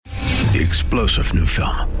The explosive new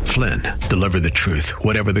film, Flynn, deliver the truth,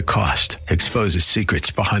 whatever the cost, exposes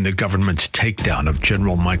secrets behind the government's takedown of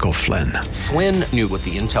General Michael Flynn. Flynn knew what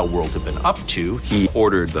the intel world had been up to. He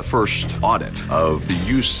ordered the first audit of the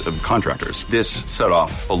use of contractors. This set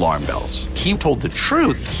off alarm bells. He told the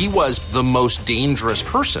truth. He was the most dangerous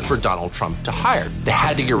person for Donald Trump to hire. They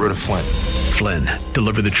had to get rid of Flynn. Flynn,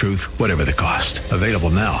 deliver the truth, whatever the cost. Available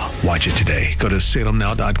now. Watch it today. Go to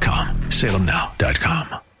salemnow.com.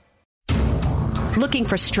 salemnow.com. Looking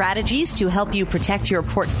for strategies to help you protect your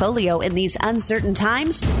portfolio in these uncertain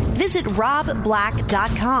times? Visit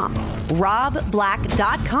robblack.com.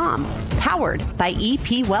 robblack.com, powered by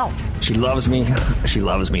EP Wealth. She loves me. She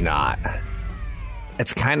loves me not.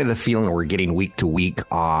 It's kind of the feeling we're getting week to week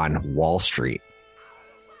on Wall Street.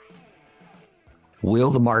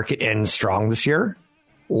 Will the market end strong this year?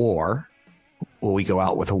 Or will we go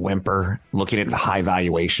out with a whimper looking at the high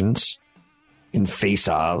valuations in face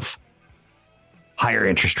of higher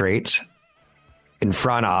interest rates in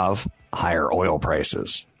front of higher oil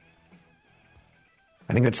prices?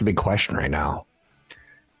 I think that's the big question right now.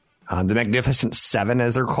 The Magnificent Seven,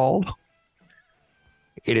 as they're called.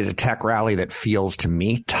 It is a tech rally that feels to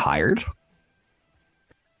me tired.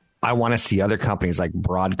 I want to see other companies like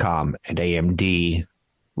Broadcom and AMD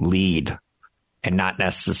lead and not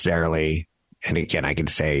necessarily. And again, I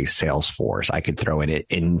could say Salesforce. I could throw it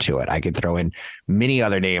into it. I could throw in many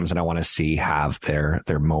other names, and I want to see have their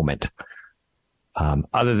moment.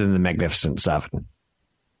 Other than the Magnificent Seven.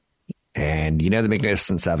 And you know the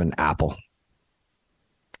Magnificent Seven: Apple,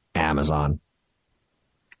 Amazon,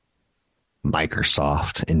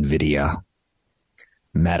 Microsoft, Nvidia,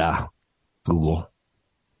 Meta, Google,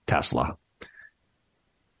 Tesla.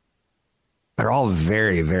 They're all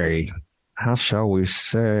very, very, how shall we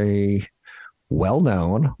say,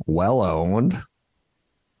 well-known, well-owned,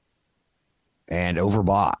 and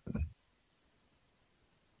overbought.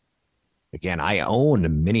 Again, I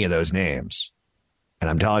own many of those names, and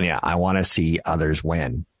I'm telling you, I want to see others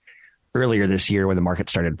win. Earlier this year, when the market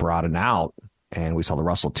started broadening out, and we saw the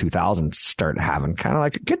Russell 2000 start having kind of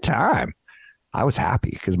like a good time, I was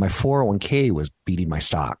happy because my 401k was beating my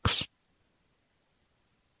stocks.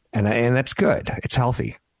 And that's good. It's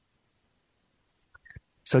healthy.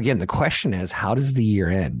 So again, the question is, how does the year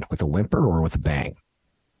end? With a whimper or with a bang?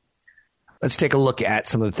 Let's take a look at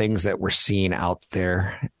some of the things that we're seeing out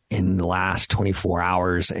there in the last 24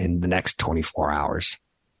 hours and the next 24 hours.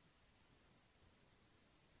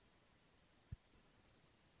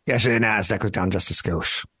 Yesterday, the NASDAQ was down just a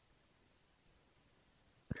skosh.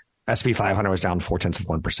 S&P 500 was down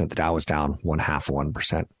 0.4%. The Dow was down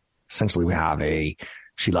 0.5%. Essentially, we have a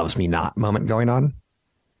she loves me not moment going on.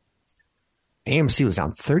 AMC was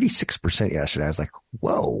down 36% yesterday. I was like,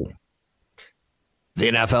 whoa.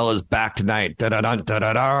 The NFL is back tonight.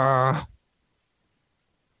 Da-da-da-da-da-da.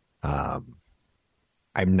 I'm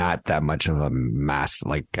not that much of a mass.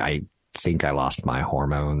 Like, I think I lost my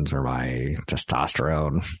hormones or my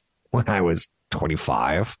testosterone when I was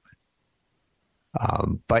 25.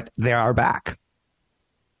 But they are back.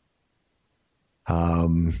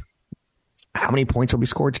 How many points will be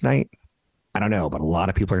scored tonight? I don't know, but a lot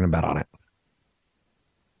of people are going to bet on it.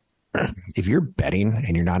 If you're betting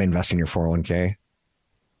and you're not investing your 401k,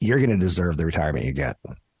 you're going to deserve the retirement you get.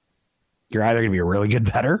 You're either going to be a really good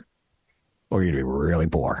bettor or you're going to be really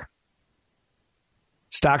poor.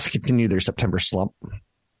 Stocks continue their September slump.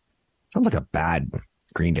 Sounds like a bad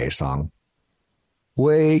Green Day song.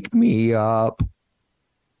 Wake me up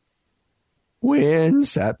when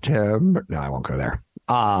September. No, I won't go there.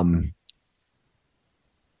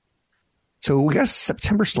 So we got a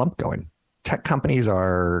September slump going. Tech companies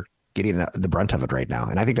are getting the brunt of it right now,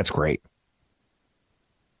 and I think that's great.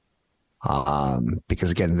 Because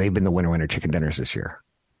again, they've been the winner chicken dinners this year.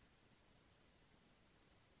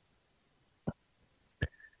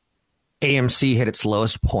 AMC hit its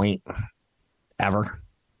lowest point ever.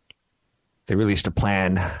 They released a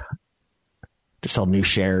plan to sell new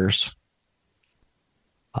shares.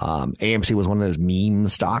 AMC was one of those meme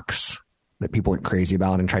stocks that people went crazy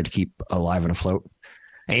about and tried to keep alive and afloat.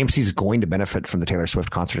 AMC is going to benefit from the Taylor Swift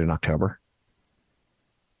concert in October.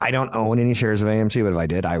 I don't own any shares of AMC, but if I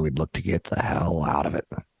did, I would look to get the hell out of it.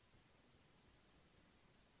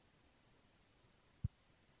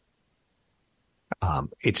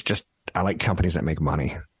 It's just, I like companies that make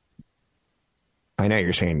money. I know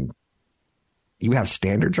you're saying, you have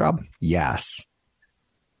standards, Rob? Yes.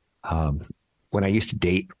 When I used to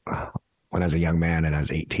date, when I was a young man and I was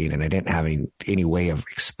 18 and I didn't have any way of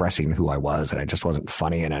expressing who I was, and I just wasn't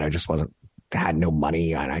funny, and I just had no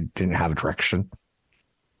money, and I didn't have a direction.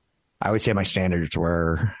 I would say my standards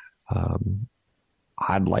were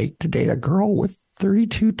I'd like to date a girl with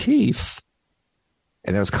 32 teeth.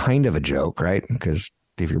 And that was kind of a joke, right? Because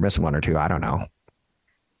if you're missing one or two, I don't know.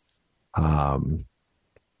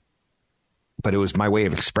 But it was my way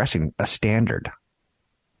of expressing a standard.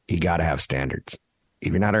 You got to have standards.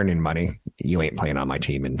 If you're not earning money, you ain't playing on my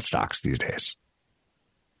team in stocks these days.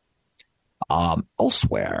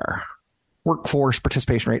 Elsewhere, workforce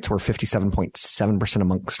participation rates were 57.7%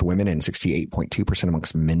 amongst women and 68.2%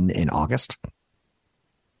 amongst men in August.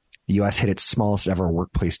 The U.S. hit its smallest ever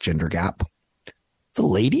workplace gender gap. The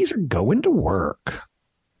ladies are going to work.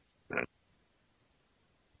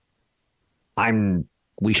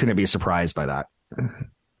 We shouldn't be surprised by that.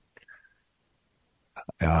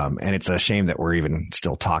 And it's a shame that we're even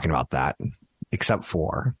still talking about that, except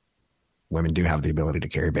for women do have the ability to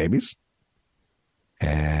carry babies.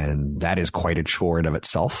 And that is quite a chore in of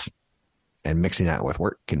itself. And mixing that with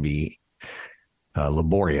work can be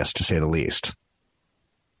laborious, to say the least.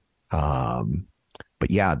 But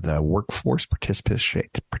yeah, the workforce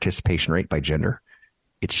participation rate by gender,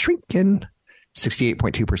 it's shrinking.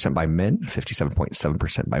 68.2% by men,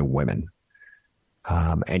 57.7% by women.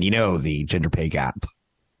 And the gender pay gap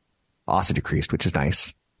also decreased, which is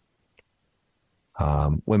nice.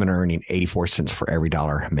 Women are earning 84 cents for every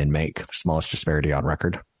dollar men make, the smallest disparity on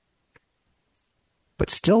record. But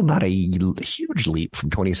still not a huge leap from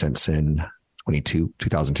 20 cents in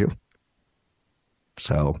 2002.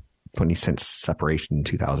 So 20 cents separation in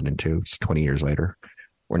 2002. It's 20 years later.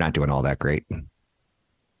 We're not doing all that great.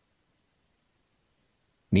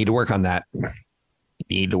 Need to work on that.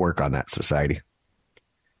 Need to work on that, society.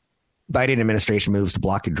 Biden administration moves to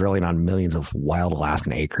block drilling on millions of wild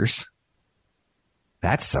Alaskan acres.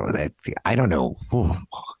 That's some of that. I don't know.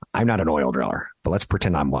 I'm not an oil driller, but let's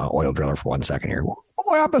pretend I'm an oil driller for 1 second here.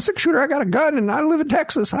 Oh, I'm a 6-shooter. I got a gun and I live in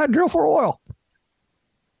Texas. I drill for oil.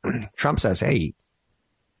 Trump says, hey,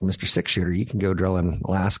 Mr. 6-shooter, you can go drill in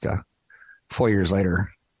Alaska. 4 years later,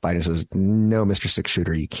 Biden says, no, Mr.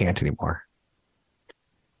 6-shooter, you can't anymore.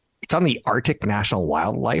 It's on the Arctic National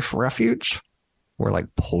Wildlife Refuge where like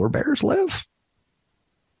polar bears live.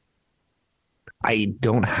 I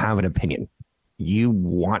don't have an opinion. You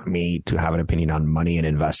want me to have an opinion on money and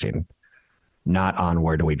investing, not on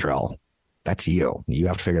where do we drill. That's you. You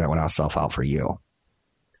have to figure that one out for you.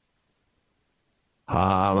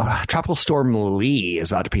 Tropical Storm Lee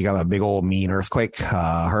is about to become a big old mean earthquake,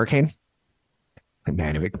 hurricane. And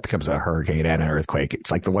man, if it becomes a hurricane and an earthquake,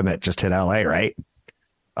 it's like the one that just hit LA, right?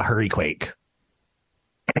 A hurryquake.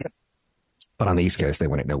 But on the East Coast, they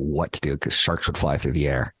wouldn't know what to do because sharks would fly through the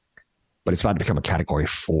air. But it's about to become a Category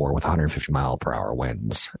 4 with 150 mile per hour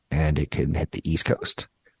winds, and it can hit the East Coast,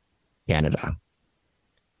 Canada,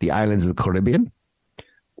 the islands of the Caribbean,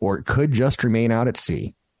 or it could just remain out at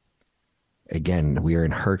sea. Again, we are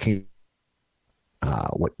in hurricane.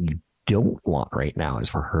 What you don't want right now is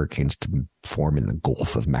for hurricanes to form in the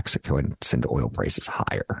Gulf of Mexico and send oil prices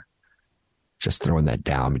higher. Just throwing that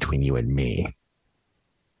down between you and me.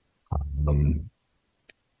 Let's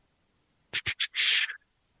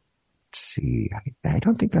see. I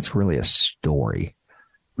don't think that's really a story. There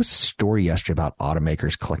was a story yesterday about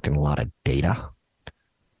automakers collecting a lot of data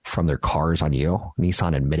from their cars on you.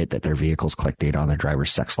 Nissan admitted that their vehicles collect data on their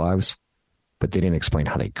drivers' sex lives, but they didn't explain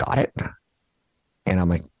how they got it. And I'm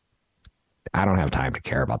like, I don't have time to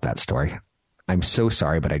care about that story. I'm so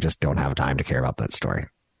sorry, but I just don't have time to care about that story.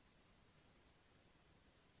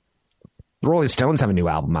 The Rolling Stones have a new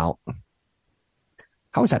album out.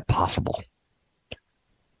 How is that possible?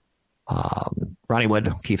 Ronnie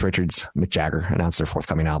Wood, Keith Richards, Mick Jagger announced their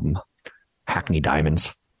forthcoming album, Hackney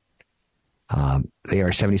Diamonds. They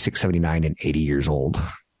are 76, 79, and 80 years old.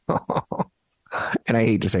 And I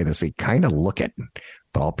hate to say this, they kind of look it,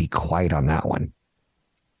 but I'll be quiet on that one.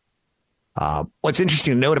 What's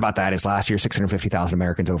interesting to note about that is last year, 650,000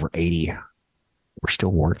 Americans over 80 were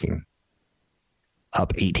still working,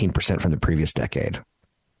 up 18% from the previous decade.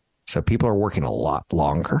 So people are working a lot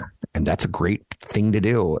longer, and that's a great thing to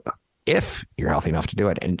do if you're healthy enough to do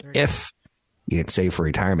it. And if you didn't save for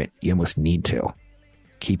retirement, you almost need to.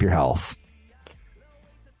 Keep your health.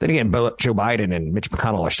 Then again, Joe Biden and Mitch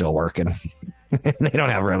McConnell are still working. They don't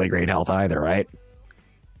have really great health either, right?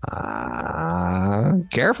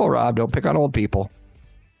 Careful, Rob. Don't pick on old people.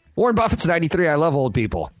 Warren Buffett's 93. I love old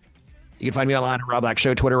people. You can find me online at Rob Black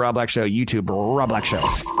Show, Twitter, Rob Black Show, YouTube, Rob Black Show.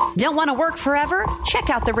 Don't want to work forever?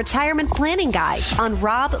 Check out the Retirement Planning Guide on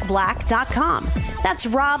robblack.com. That's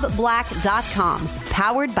robblack.com,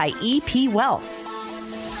 powered by EP Wealth.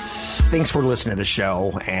 Thanks for listening to the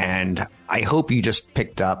show, and I hope you just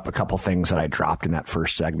picked up a couple things that I dropped in that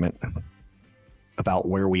first segment about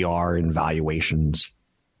where we are in valuations.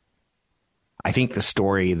 I think the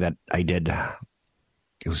story that I did,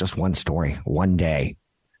 it was just one story, one day.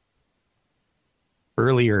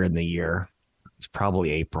 Earlier in the year, it's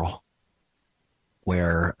probably April,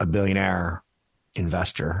 where a billionaire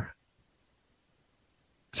investor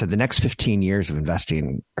said the next 15 years of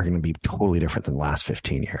investing are going to be totally different than the last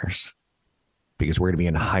 15 years because we're going to be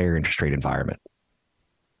in a higher interest rate environment.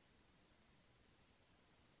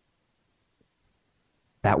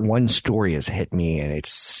 That one story has hit me and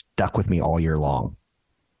it's stuck with me all year long.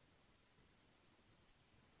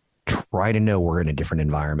 Try to know we're in a different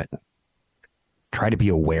environment. Try to be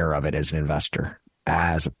aware of it as an investor,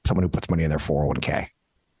 as someone who puts money in their 401k.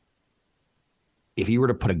 If you were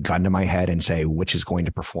to put a gun to my head and say, which is going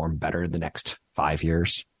to perform better the next 5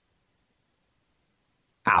 years?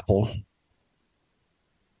 Apple.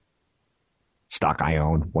 Stock I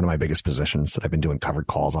own, one of my biggest positions that I've been doing covered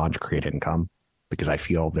calls on to create income because I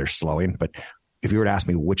feel they're slowing. But if you were to ask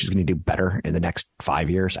me which is going to do better in the next 5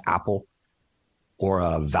 years, Apple or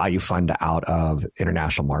a value fund out of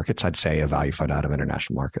international markets, I'd say a value fund out of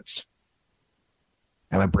international markets.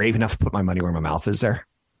 Am I brave enough to put my money where my mouth is there?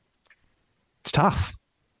 It's tough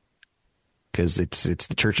because it's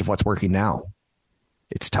the church of what's working now.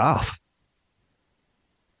 It's tough.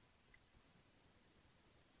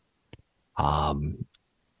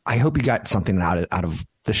 I hope you got something out of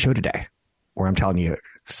the show today, where I'm telling you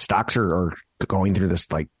stocks are going through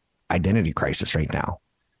this like identity crisis right now.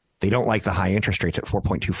 They don't like the high interest rates at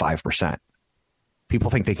 4.25%.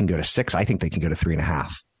 People think they can go to 6. I think they can go to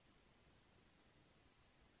 3.5.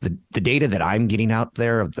 The data that I'm getting out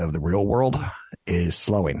there of the real world is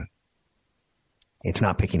slowing. It's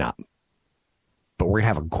not picking up. But we're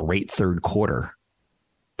going to have a great third quarter.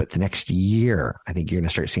 But the next year, I think you're going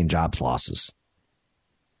to start seeing jobs losses.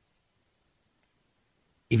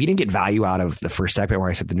 If you didn't get value out of the first segment where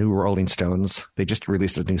I said the new Rolling Stones, they just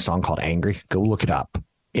released a new song called Angry. Go look it up.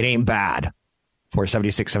 It ain't bad for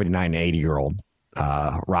 76, 79, 80-year-old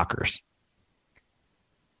rockers.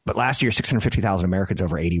 But last year, 650,000 Americans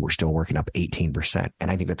over 80 were still working up 18%. And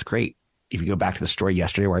I think that's great. If you go back to the story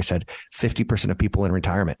yesterday where I said 50% of people in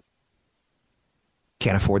retirement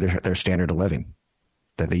can't afford their standard of living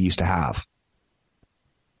that they used to have.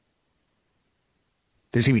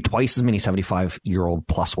 There's going to be twice as many 75-year-old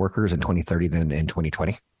plus workers in 2030 than in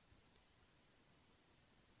 2020.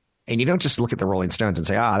 And you don't just look at the Rolling Stones and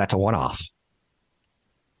say, that's a one-off.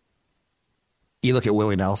 You look at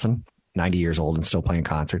Willie Nelson, 90 years old and still playing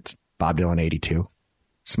concerts. Bob Dylan, 82.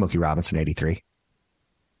 Smokey Robinson, 83.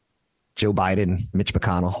 Joe Biden, Mitch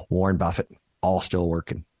McConnell, Warren Buffett, all still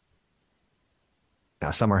working.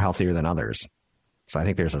 Now, some are healthier than others. So I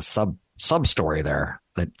think there's a sub story there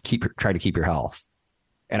that try to keep your health.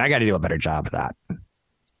 And I got to do a better job of that.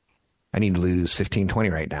 I need to lose 15, 20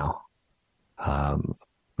 right now.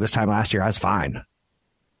 This time last year, I was fine.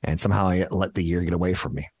 And somehow I let the year get away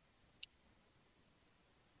from me.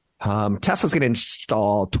 Tesla's going to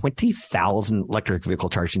install 20,000 electric vehicle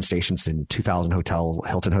charging stations in 2,000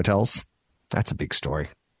 Hilton hotels. That's a big story.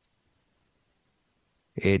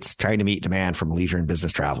 It's trying to meet demand from leisure and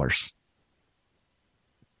business travelers.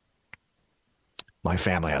 My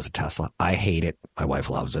family has a Tesla. I hate it. My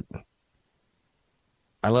wife loves it.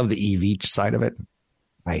 I love the EV side of it.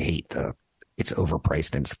 I hate it's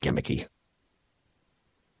overpriced and it's gimmicky.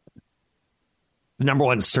 The number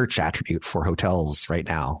one search attribute for hotels right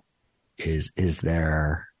now is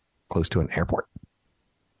there close to an airport?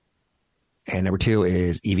 And number 2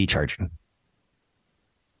 is EV charging.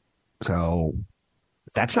 So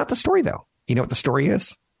that's not the story, though. You know what the story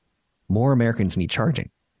is? More Americans need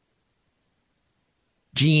charging.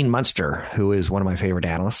 Gene Munster, who is one of my favorite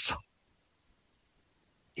analysts,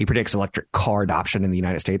 he predicts electric car adoption in the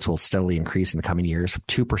United States will steadily increase in the coming years from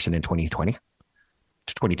 2% in 2020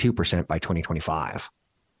 to 22% by 2025.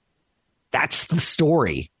 That's the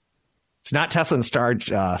story. It's not Tesla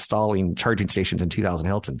installing charging stations in 2,000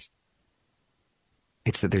 Hiltons.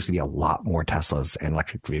 It's that there's going to be a lot more Teslas and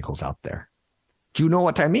electric vehicles out there. Do you know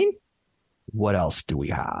what I mean? What else do we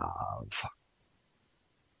have?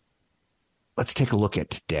 Let's take a look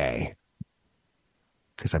at today,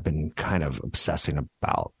 because I've been kind of obsessing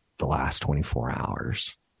about the last 24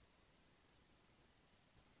 hours.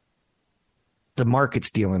 The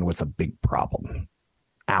market's dealing with a big problem.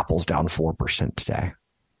 Apple's down 4% today.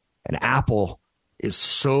 And Apple is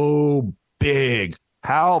so big.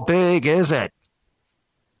 How big is it?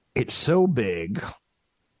 It's so big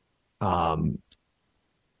that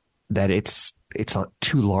it's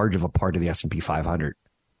too large of a part of the S&P 500.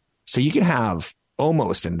 So you can have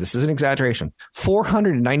almost, and this is an exaggeration,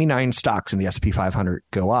 499 stocks in the S&P 500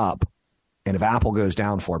 go up. And if Apple goes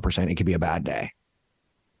down 4%, it could be a bad day.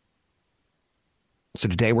 So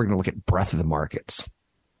today we're going to look at breadth of the markets.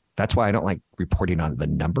 That's why I don't like reporting on the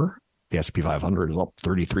number. The S&P 500 is up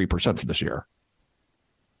 33% for this year.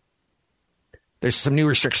 There's some new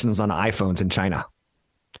restrictions on iPhones in China.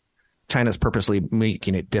 China's purposely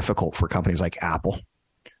making it difficult for companies like Apple,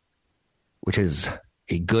 which is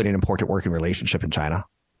a good and important working relationship in China.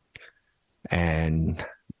 And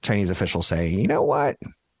Chinese officials say, you know what?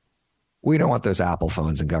 We don't want those Apple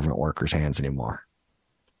phones in government workers' hands anymore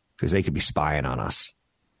because they could be spying on us.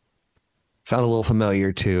 Sounds a little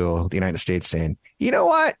familiar to the United States saying, you know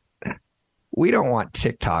what? We don't want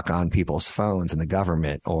TikTok on people's phones in the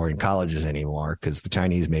government or in colleges anymore because the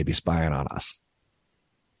Chinese may be spying on us.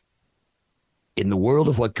 In the world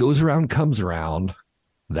of what goes around comes around,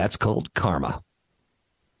 that's called karma.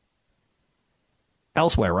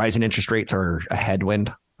 Elsewhere, rising interest rates are a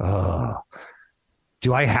headwind.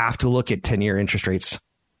 Do I have to look at 10-year interest rates?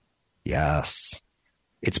 Yes.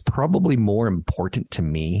 It's probably more important to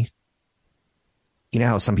me. You know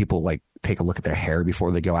how some people like take a look at their hair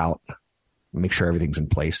before they go out, make sure everything's in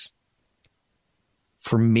place.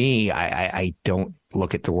 For me, I don't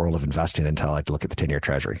look at the world of investing until I look at the 10-year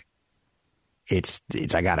treasury.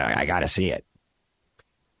 I gotta see it.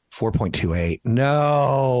 4.28.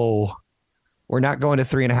 No, we're not going to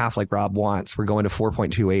 3.5 like Rob wants. We're going to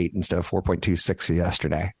 4.28 instead of 4.26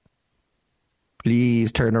 yesterday.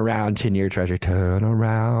 Please turn around, 10-year treasury. Turn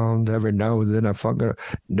around every now and then.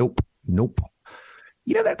 Nope.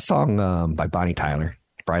 You know that song by Bonnie Tyler,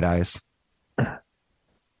 Bright Eyes?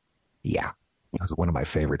 Yeah. It was one of my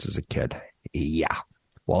favorites as a kid. Yeah.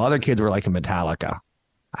 While other kids were liking Metallica,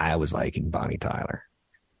 I was liking Bonnie Tyler.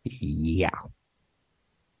 Yeah.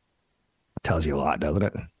 Tells you a lot, doesn't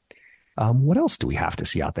it? What else do we have to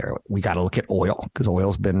see out there? We got to look at oil because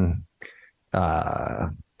oil's been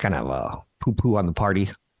kind of a poo-poo on the party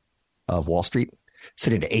of Wall Street,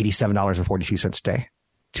 sitting at $87.42 a day.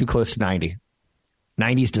 Too close to 90.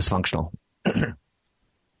 90 is dysfunctional.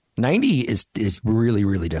 90 is really,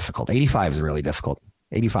 really difficult. 85 is really difficult.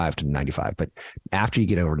 85 to 95. But after you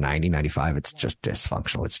get over 90, 95, it's just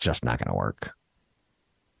dysfunctional. It's just not going to work.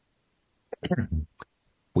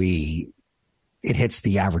 It hits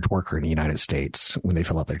the average worker in the United States when they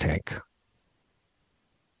fill up their tank.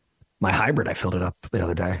 My hybrid, I filled it up the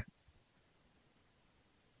other day.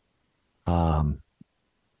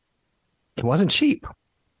 It wasn't cheap.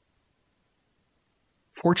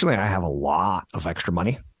 Fortunately, I have a lot of extra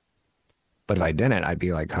money. But if I didn't, I'd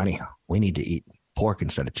be like, honey, we need to eat pork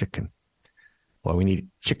instead of chicken. Or we need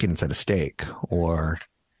chicken instead of steak. Or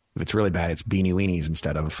if it's really bad, it's beanie weenies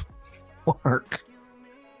instead of pork.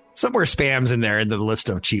 Somewhere spam's in there in the list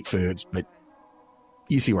of cheap foods, but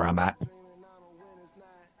you see where I'm at.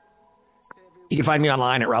 You can find me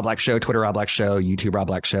online at Rob Black Show, Twitter Rob Black Show, YouTube Rob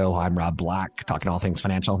Black Show. I'm Rob Black, talking all things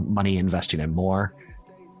financial, money, investing, and more.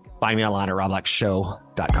 Find me online at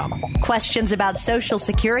robblackshow.com. Questions about Social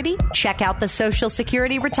Security? Check out the Social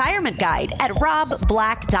Security Retirement Guide at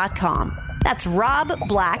robblack.com. That's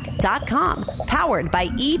robblack.com, powered by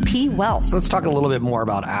EP Wealth. So let's talk a little bit more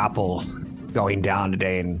about Apple going down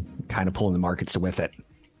today and kind of pulling the markets with it.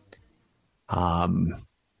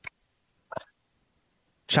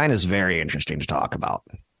 China's very interesting to talk about.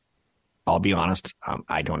 I'll be honest,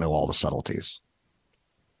 I don't know all the subtleties.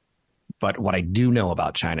 But what I do know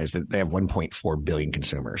about China is that they have 1.4 billion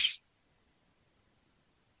consumers.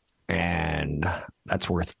 And that's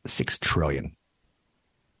worth $6 trillion.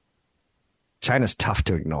 China's tough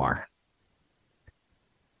to ignore.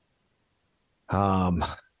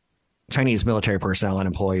 Chinese military personnel and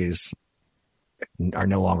employees are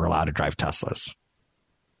no longer allowed to drive Teslas.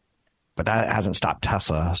 But that hasn't stopped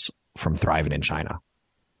Teslas from thriving in China.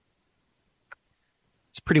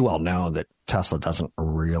 It's pretty well known that Tesla doesn't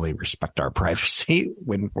really respect our privacy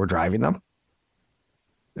when we're driving them.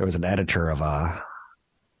 There was an editor of a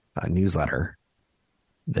newsletter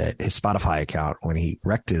that his Spotify account, when he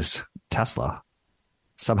wrecked his Tesla,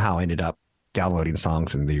 somehow ended up downloading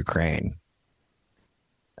songs in the Ukraine.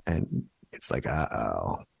 And it's like,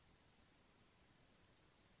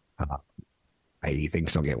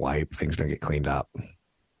 things don't get wiped, things don't get cleaned up,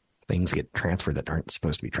 things get transferred that aren't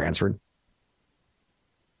supposed to be transferred.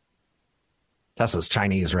 Tesla's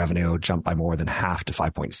Chinese revenue jumped by more than half to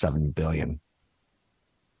 $5.7 billion.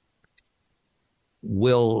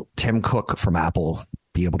 Will Tim Cook from Apple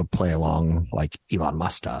be able to play along like Elon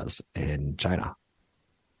Musk does in China?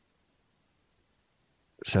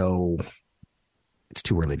 So it's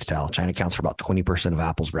too early to tell. China accounts for about 20% of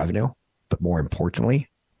Apple's revenue. But more importantly,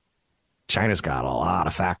 China's got a lot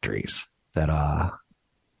of factories that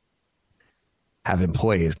have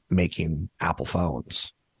employees making Apple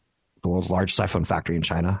phones. the world's largest iPhone factory in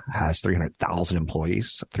China, has 300,000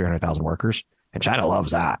 employees, 300,000 workers, and China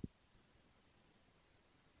loves that.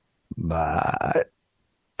 But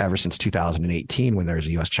ever since 2018, when there's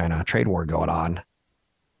a U.S.-China trade war going on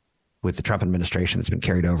with the Trump administration that's been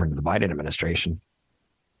carried over into the Biden administration,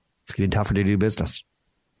 it's getting tougher to do business.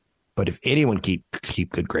 But if anyone keep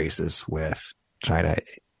good graces with China,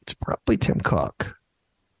 it's probably Tim Cook.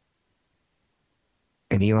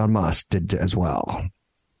 And Elon Musk did as well.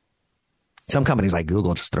 Some companies like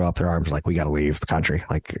Google just throw up their arms like, we got to leave the country.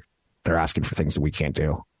 Like, they're asking for things that we can't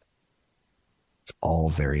do. It's all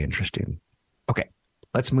very interesting. Okay,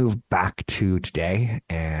 let's move back to today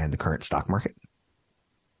and the current stock market.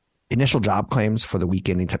 Initial job claims for the week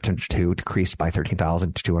ending September 2 decreased by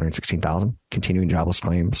 13,000 to 216,000. Continuing jobless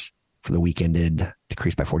claims for the week ended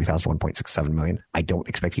decreased by 40,000 to 1.67 million. I don't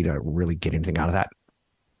expect you to really get anything out of that.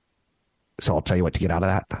 So I'll tell you what to get out of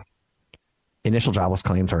that. Initial jobless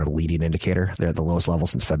claims are a leading indicator. They're at the lowest level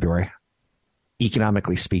since February.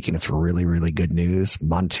 Economically speaking, it's really, really good news.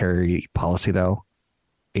 Monetary policy, though,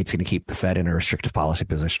 it's going to keep the Fed in a restrictive policy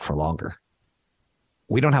position for longer.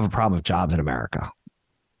 We don't have a problem with jobs in America.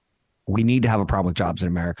 We need to have a problem with jobs in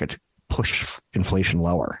America to push inflation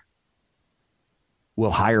lower.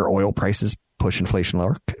 Will higher oil prices push inflation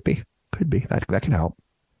lower? Could be. That can help.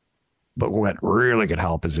 But what really could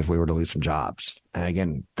help is if we were to lose some jobs. And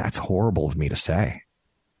again, that's horrible of me to say.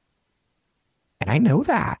 And I know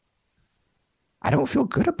that. I don't feel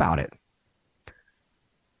good about it.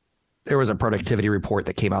 There was a productivity report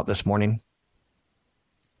that came out this morning.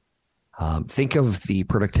 Think of the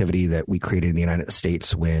productivity that we created in the United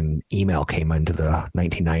States when email came into the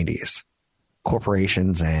 1990s.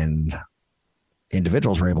 Corporations and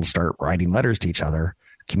individuals were able to start writing letters to each other,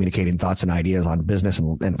 communicating thoughts and ideas on business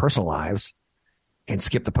and personal lives, and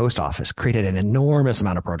skip the post office, created an enormous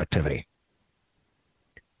amount of productivity.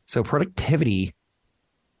 So productivity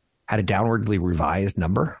had a downwardly revised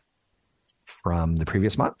number from the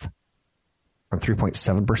previous month, from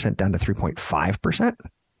 3.7% down to 3.5%.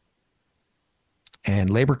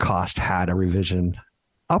 And labor cost had a revision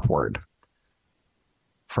upward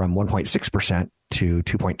from 1.6% to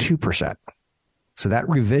 2.2%. So that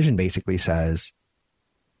revision basically says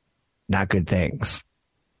not good things.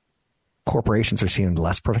 Corporations are seeing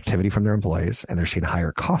less productivity from their employees, and they're seeing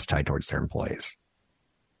higher cost tied towards their employees.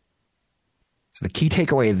 So the key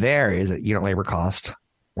takeaway there is that unit labor costs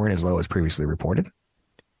weren't as low as previously reported.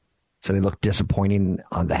 So they look disappointing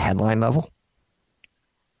on the headline level.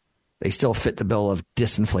 They still fit the bill of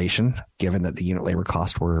disinflation, given that the unit labor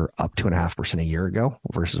costs were up 2.5% a year ago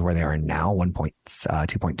versus where they are now,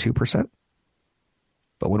 2.2%.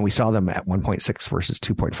 But when we saw them at 1.6 versus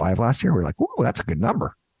 2.5 last year, we were like, whoa, that's a good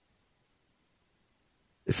number.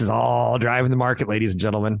 This is all driving the market, ladies and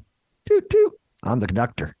gentlemen. Toot, toot. I'm the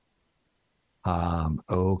conductor.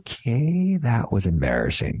 Okay, that was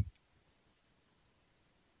embarrassing.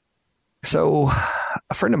 So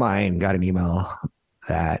a friend of mine got an email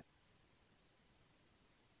that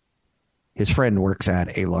his friend works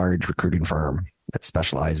at a large recruiting firm that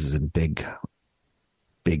specializes in big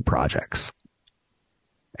projects,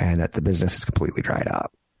 and that the business is completely dried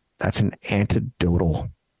up. That's an anecdotal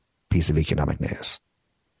piece of economic news.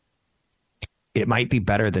 It might be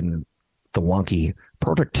better than the wonky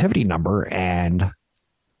productivity number and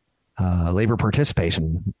labor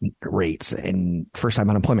participation rates and first-time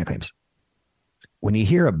unemployment claims. When you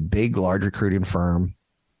hear a big, large recruiting firm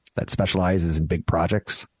that specializes in big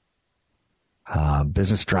projects,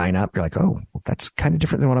 business drying up, you're like, oh, that's kind of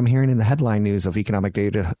different than what I'm hearing in the headline news of economic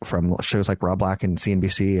data from shows like Rob Black and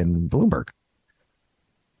CNBC and Bloomberg.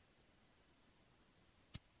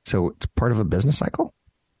 So it's part of a business cycle.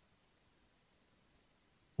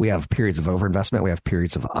 We have periods of overinvestment. We have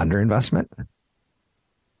periods of underinvestment.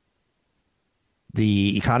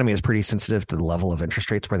 The economy is pretty sensitive to the level of interest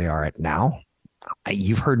rates where they are at now.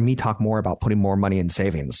 You've heard me talk more about putting more money in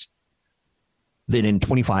savings than in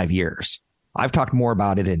 25 years. I've talked more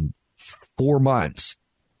about it in 4 months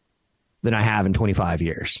than I have in 25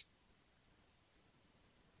 years.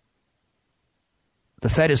 The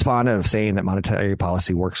Fed is fond of saying that monetary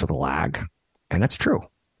policy works with a lag, and that's true.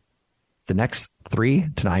 The next 3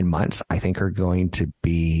 to 9 months, I think, are going to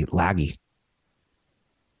be laggy.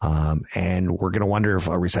 And we're going to wonder if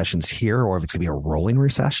a recession's here or if it's going to be a rolling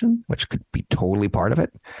recession, which could be totally part of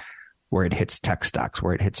it, where it hits tech stocks,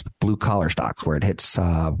 where it hits blue collar stocks, where it hits,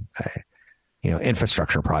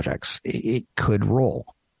 infrastructure projects. It could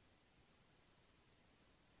roll.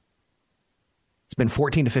 It's been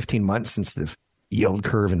 14 to 15 months since the yield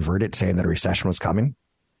curve inverted, saying that a recession was coming.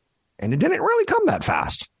 And it didn't really come that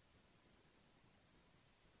fast.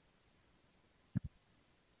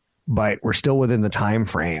 But we're still within the time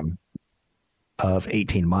frame of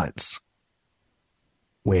 18 months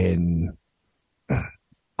when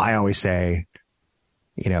I always say,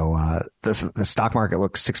 the stock market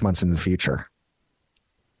looks 6 months in the future.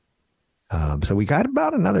 So we got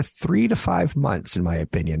about another 3 to 5 months, in my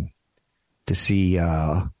opinion, to see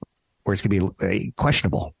where it's going to be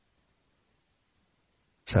questionable.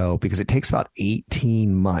 So because it takes about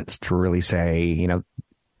 18 months to really say,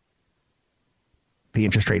 the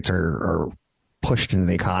interest rates are pushed into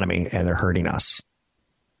the economy and they're hurting us.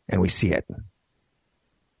 And we see it.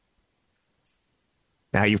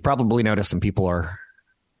 Now, you've probably noticed some people are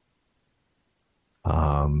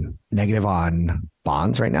negative on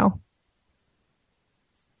bonds right now.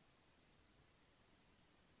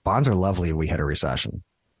 Bonds are lovely if we hit a recession.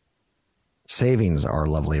 Savings are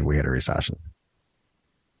lovely if we hit a recession.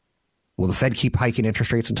 Will the Fed keep hiking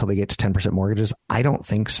interest rates until they get to 10% mortgages? I don't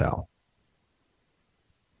think so.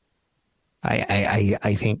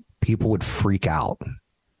 I think people would freak out.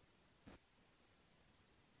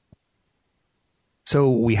 So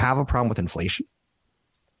we have a problem with inflation.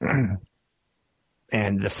 And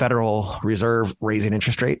the Federal Reserve raising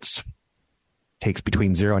interest rates takes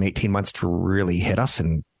between 0 and 18 months to really hit us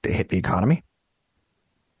and to hit the economy.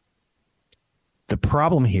 The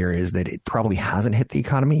problem here is that it probably hasn't hit the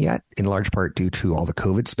economy yet, in large part due to all the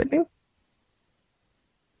COVID spending.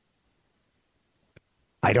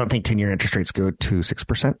 I don't think 10-year interest rates go to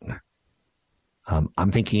 6%.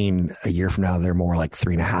 I'm thinking a year from now, they're more like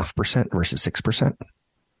 3.5% versus 6%.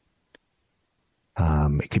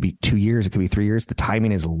 It could be 2 years. It could be 3 years. The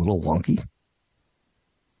timing is a little wonky.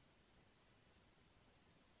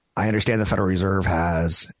 I understand the Federal Reserve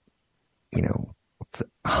has,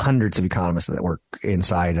 hundreds of economists that work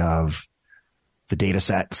inside of the data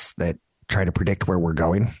sets that try to predict where we're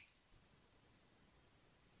going.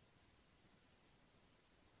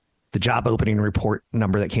 The job opening report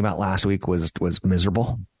number that came out last week was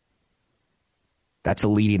miserable. That's a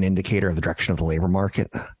leading indicator of the direction of the labor market.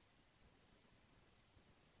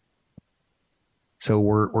 So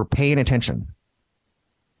we're paying attention.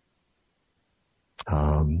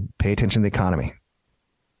 Pay attention to the economy.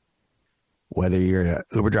 Whether you're an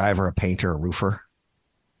Uber driver, a painter, a roofer,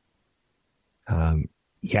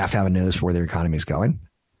 you have to have a nose for where the economy is going.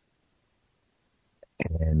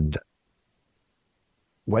 And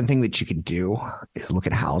one thing that you can do is look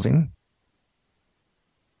at housing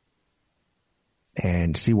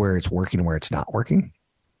and see where it's working and where it's not working.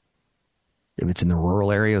 If it's in the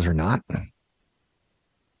rural areas or not.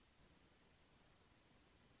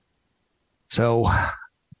 So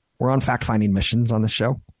we're on fact-finding missions on this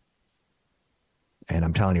show. And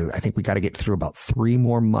I'm telling you, I think we got to get through about 3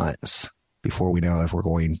 more months before we know if we're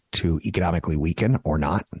going to economically weaken or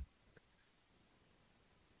not.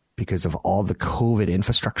 Because of all the COVID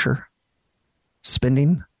infrastructure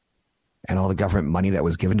spending and all the government money that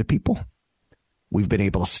was given to people, we've been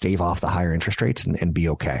able to stave off the higher interest rates and be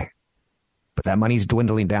okay. But that money's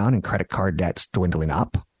dwindling down and credit card debt's dwindling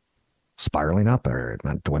up, spiraling up, or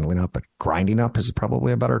not dwindling up, but grinding up is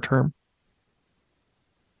probably a better term.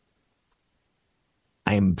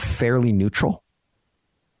 I am fairly neutral.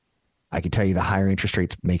 I can tell you the higher interest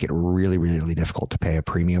rates make it really, really difficult to pay a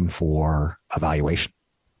premium for a valuation.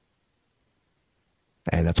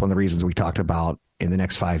 And that's one of the reasons we talked about in the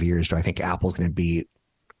next 5 years. Do I think Apple's going to be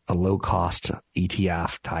a low-cost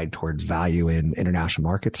ETF tied towards value in international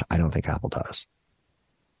markets? I don't think Apple does.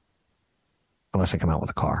 Unless they come out with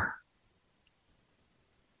a car.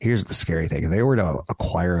 Here's the scary thing. If they were to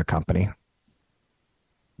acquire a company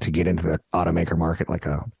to get into the automaker market like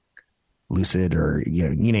a Lucid or, you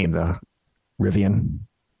name the Rivian,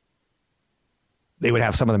 they would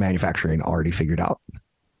have some of the manufacturing already figured out.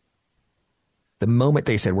 The moment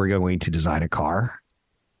they said we're going to design a car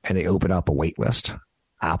and they open up a wait list,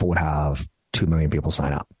 Apple would have 2 million people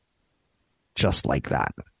sign up. Just like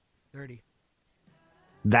that. 30.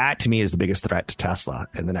 That to me is the biggest threat to Tesla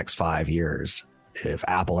in the next 5 years if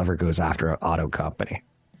Apple ever goes after an auto company.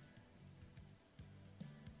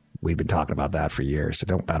 We've been talking about that for years, so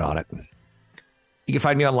don't bet on it. You can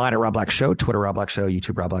find me online at Rob Black Show, Twitter Rob Black Show,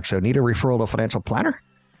 YouTube Rob Black Show. Need a referral to a financial planner?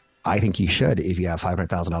 I think you should if you have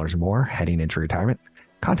 $500,000 or more heading into retirement.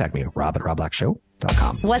 Contact me, Rob at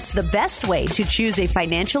robblackshow.com. What's the best way to choose a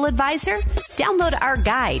financial advisor? Download our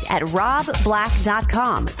guide at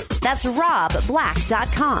robblack.com. That's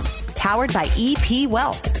robblack.com. Powered by EP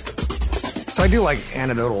Wealth. So I do like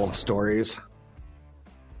anecdotal stories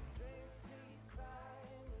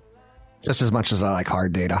just as much as I like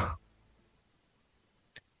hard data.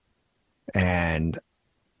 And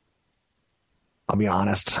I'll be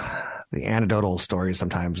honest, the anecdotal stories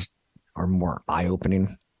sometimes are more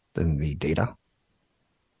eye-opening than the data.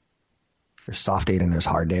 There's soft data and there's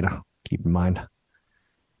hard data, keep in mind.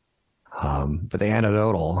 But the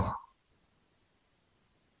anecdotal,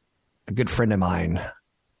 a good friend of mine,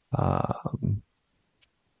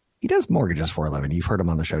 he does mortgages for a living. You've heard him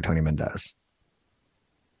on the show, Tony Mendez.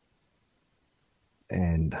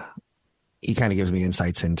 And he kind of gives me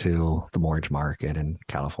insights into the mortgage market in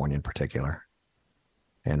California in particular,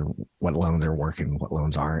 and what loans are working, what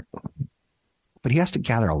loans aren't. But he has to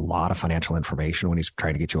gather a lot of financial information when he's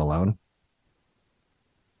trying to get you a loan.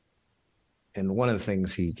 And one of the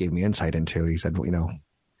things he gave me insight into, he said, well, you know,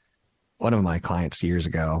 one of my clients years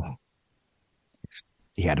ago,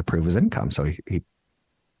 he had to prove his income. So he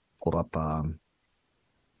pulled up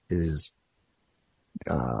his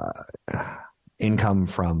income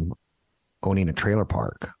from owning a trailer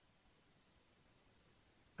park.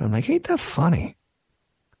 I'm like, ain't that funny?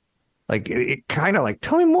 Like, it kind of like,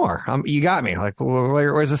 tell me more. You got me. Like,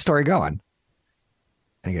 where's the story going?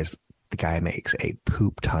 And he goes, the guy makes a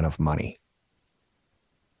poop ton of money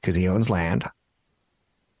because he owns land.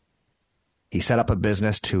 He set up a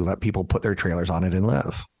business to let people put their trailers on it and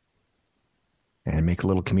live and make a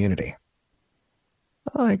little community.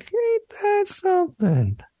 I'm like, ain't that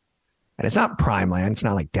something? And it's not prime land. It's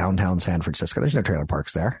not like downtown San Francisco. There's no trailer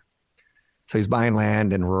parks there. So he's buying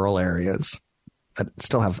land in rural areas that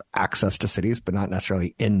still have access to cities, but not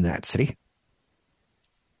necessarily in that city.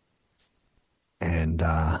 And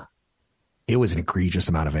it was an egregious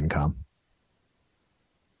amount of income.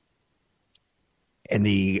 And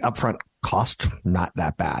the upfront cost, not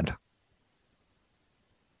that bad.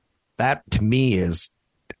 That, to me, is,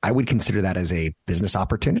 I would consider that as a business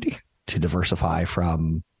opportunity to diversify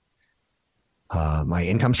from my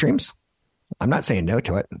income streams. I'm not saying no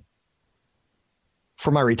to it. For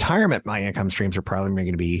my retirement, my income streams are probably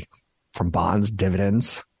going to be from bonds,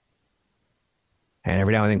 dividends, and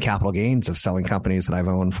every now and then capital gains of selling companies that I've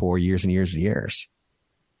owned for years and years and years.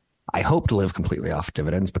 I hope to live completely off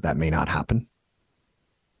dividends, but that may not happen.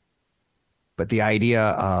 But the idea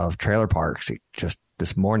of trailer parks, just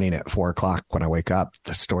this morning at 4:00 when I wake up,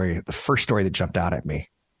 the first story that jumped out at me,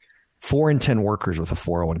 4 in 10 workers with a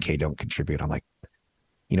 401k don't contribute. I'm like,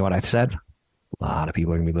 you know what I've said? A lot of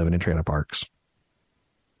people are going to be living in trailer parks.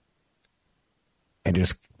 And it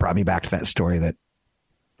just brought me back to that story that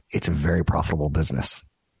it's a very profitable business.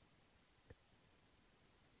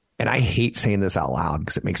 And I hate saying this out loud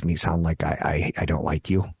because it makes me sound like I don't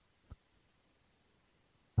like you.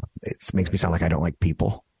 It makes me sound like I don't like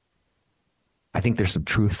people. I think there's some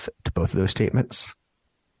truth to both of those statements,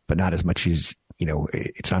 but not as much as, you know,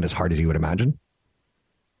 it's not as hard as you would imagine.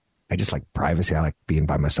 I just like privacy. I like being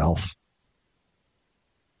by myself.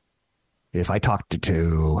 If I talk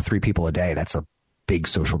to 3 people a day, that's a big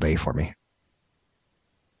social day for me.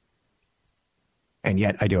 And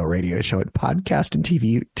yet I do a radio show and podcast and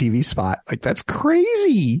TV spot. Like, that's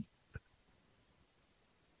crazy.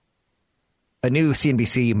 A new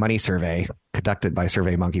CNBC money survey conducted by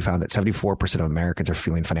SurveyMonkey found that 74% of Americans are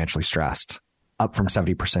feeling financially stressed, up from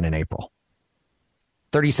 70% in April.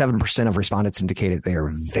 37% of respondents indicated they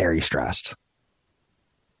are very stressed.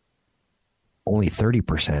 Only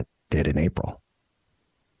 30% did in April.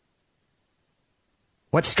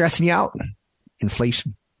 What's stressing you out?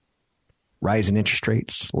 Inflation, rise in interest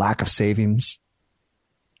rates, lack of savings,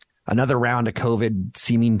 another round of COVID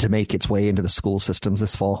seeming to make its way into the school systems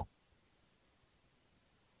this fall.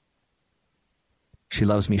 She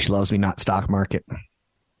loves me, not stock market.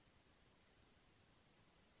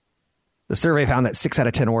 The survey found that 6 out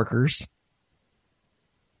of 10 workers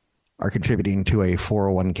are contributing to a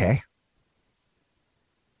 401k.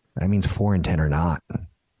 That means 4 in 10 are not.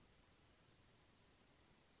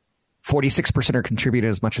 46% are contributing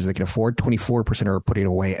as much as they can afford. 24% are putting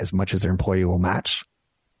away as much as their employee will match.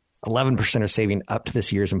 11% are saving up to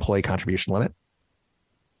this year's employee contribution limit.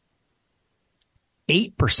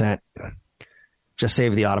 8% just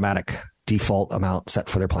save the automatic default amount set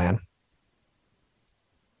for their plan.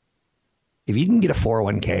 If you can get a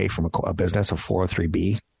 401k from a business, a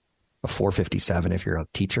 403b, a 457 if you're a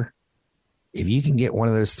teacher, if you can get one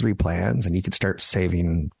of those 3 plans and you can start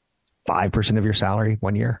saving 5% of your salary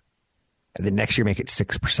one year, and the next year make it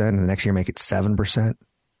 6%, and the next year make it 7%,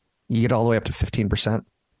 you get all the way up to 15%.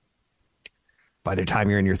 By the time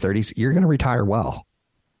you're in your 30s, you're going to retire well.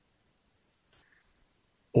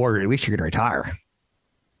 Or at least you're going to retire.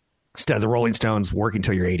 Instead of the Rolling Stones working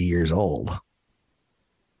till you're 80 years old.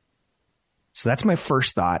 So that's my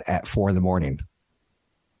first thought at 4 a.m.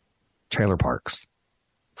 Trailer parks.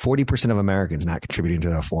 40% of Americans not contributing to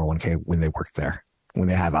their 401k when they work there, when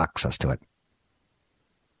they have access to it.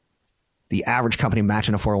 The average company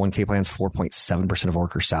matching a 401k plan is 4.7% of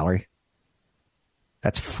workers' salary.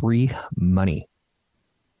 That's free money.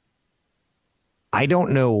 I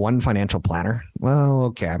don't know one financial planner. Well,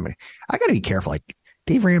 okay, I got to be careful. Like,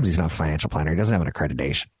 Dave Ramsey's not a financial planner. He doesn't have an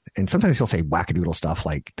accreditation. And sometimes he'll say wackadoodle stuff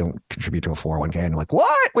like, don't contribute to a 401k. And I'm like,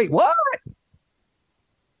 what? Wait, what?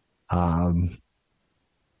 And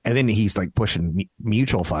then he's like pushing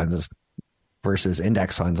mutual funds versus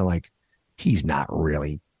index funds. I'm like, he's not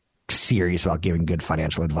really serious about giving good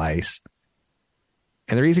financial advice.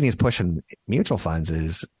 And the reason he's pushing mutual funds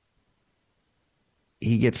is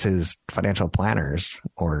he gets his financial planners,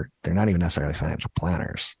 or they're not even necessarily financial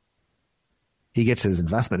planners. He gets his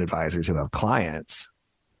investment advisors who have clients,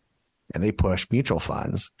 and they push mutual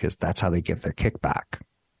funds because that's how they get their kickback.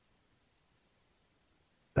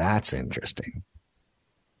 That's interesting.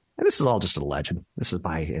 And this is all just a legend. This is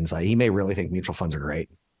my insight. He may really think mutual funds are great.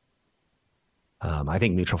 I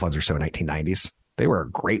think mutual funds are so 1990s. They were a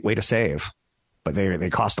great way to save, but they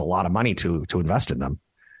cost a lot of money to invest in them.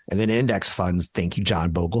 And then index funds, thank you, John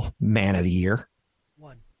Bogle, man of the year.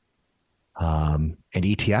 And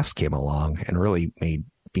ETFs came along and really made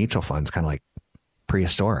mutual funds kind of like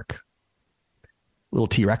prehistoric. Little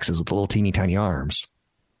T-Rexes with little teeny tiny arms.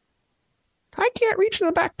 I can't reach in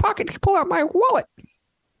the back pocket to pull out my wallet.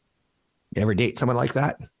 You ever date someone like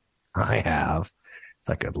that? I have. It's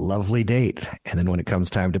like a lovely date. And then when it comes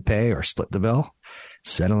time to pay or split the bill,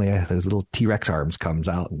 suddenly those little T-Rex arms comes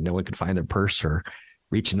out and no one can find their purse or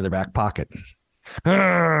reach into their back pocket.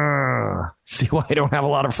 See why I don't have a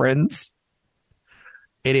lot of friends?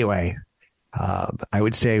 Anyway, I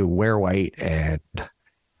would say wear white and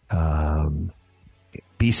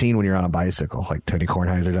be seen when you're on a bicycle like Tony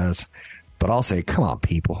Kornheiser does. But I'll say, come on,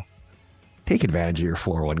 people. Take advantage of your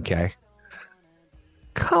 401k.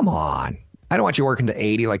 Come on. I don't want you working to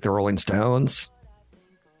 80 like the Rolling Stones.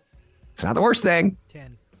 It's not the worst thing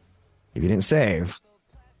 10 if you didn't save.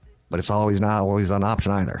 But it's not always an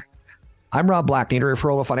option either. I'm Rob Black. Need a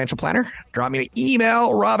referral to a financial planner? Drop me an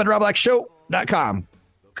email, rob@robblackshow.com.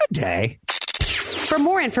 Good day. For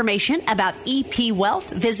more information about EP Wealth,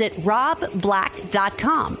 visit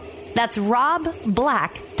robblack.com. That's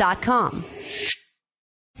robblack.com.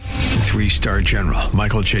 3-star General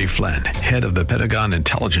Michael J. Flynn, head of the Pentagon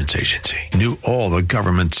Intelligence Agency, knew all the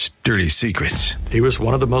government's dirty secrets. He was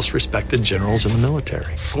one of the most respected generals in the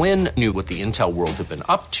military. Flynn knew what the intel world had been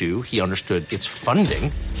up to. He understood its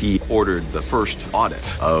funding. He ordered the first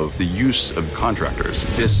audit of the use of contractors.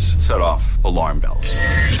 This set off alarm bells.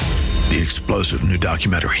 The explosive new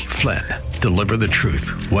documentary, Flynn, Deliver the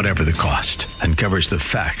Truth, Whatever the Cost, uncovers the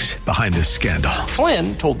facts behind this scandal.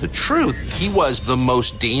 Flynn told the truth. He was the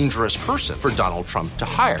most dangerous person for Donald Trump to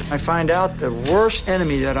hire. I find out the worst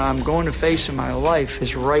enemy that I'm going to face in my life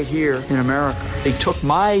is right here in America. They took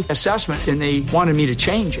my assessment and they wanted me to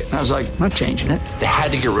change it. And I was like, I'm not changing it. They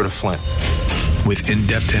had to get rid of Flynn. With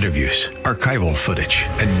in-depth interviews, archival footage,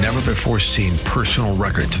 and never-before-seen personal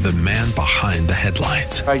records of the man behind the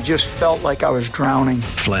headlines. I just felt like I was drowning.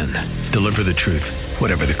 Flynn, Deliver the Truth,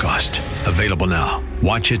 Whatever the Cost. Available now.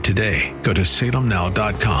 Watch it today. Go to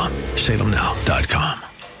salemnow.com. salemnow.com.